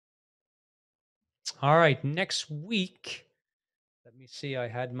 All right, next week, let me see, I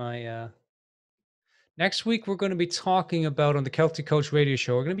had my, next week we're going to be talking about, on the Celtic Coach Radio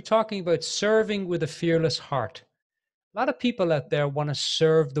Show, we're going to be talking about serving with a fearless heart. A lot of people out there want to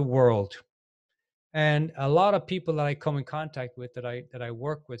serve the world. And a lot of people that I come in contact with, that I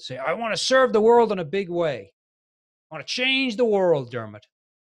work with, say, I want to serve the world in a big way. I want to change the world, Dermot.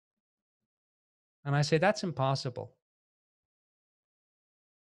 And I say, that's impossible.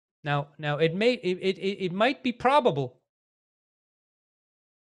 Now it might be probable,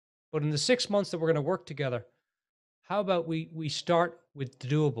 but in the 6 months that we're going to work together, how about we start with the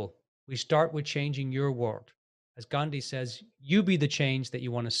doable? We start with changing your world. As Gandhi says, you be the change that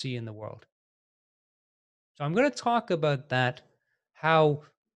you want to see in the world. So I'm going to talk about that, how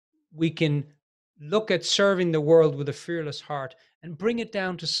we can look at serving the world with a fearless heart and bring it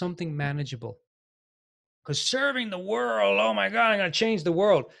down to something manageable. Because serving the world, oh my God, I'm going to change the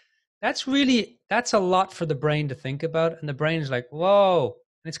world. That's a lot for the brain to think about. And the brain is like, whoa.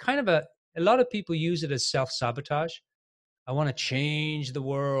 And it's kind of a lot of people use it as self-sabotage. I want to change the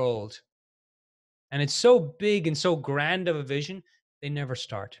world. And it's so big and so grand of a vision, they never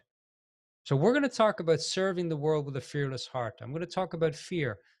start. So we're going to talk about serving the world with a fearless heart. I'm going to talk about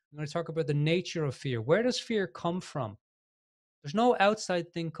fear. I'm going to talk about the nature of fear. Where does fear come from? There's no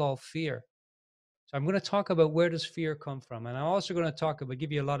outside thing called fear. So I'm going to talk about where does fear come from. And I'm also going to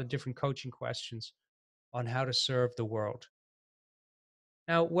give you a lot of different coaching questions on how to serve the world.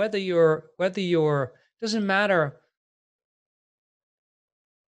 Now, doesn't matter,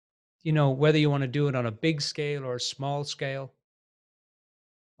 whether you want to do it on a big scale or a small scale,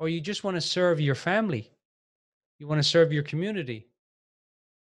 or you just want to serve your family, you want to serve your community,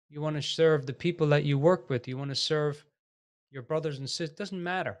 you want to serve the people that you work with, you want to serve your brothers and sisters, doesn't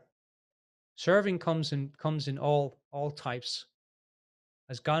matter. Serving comes in all types.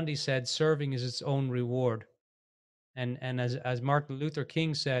 As Gandhi said, serving is its own reward. And as Martin Luther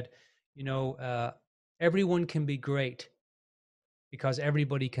King said, everyone can be great because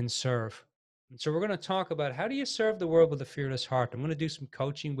everybody can serve. And so we're going to talk about, how do you serve the world with a fearless heart? I'm going to do some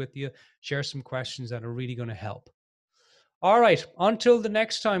coaching with you, share some questions that are really going to help. All right. Until the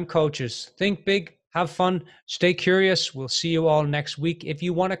next time, coaches, think big, have fun, stay curious. We'll see you all next week. If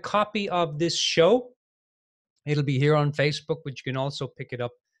you want a copy of this show, It'll be here on Facebook, but you can also pick it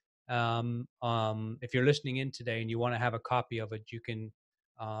up. If you're listening in today and you want to have a copy of it, you can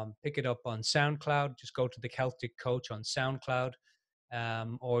pick it up on SoundCloud. Just go to the Celtic Coach on SoundCloud,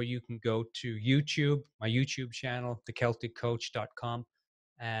 or you can go to YouTube, my YouTube channel, thecelticcoach.com,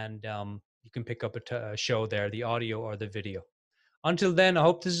 and you can pick up a show there, the audio or the video. Until then, I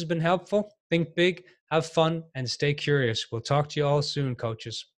hope this has been helpful. Think big, have fun, and stay curious. We'll talk to you all soon,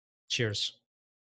 coaches. Cheers.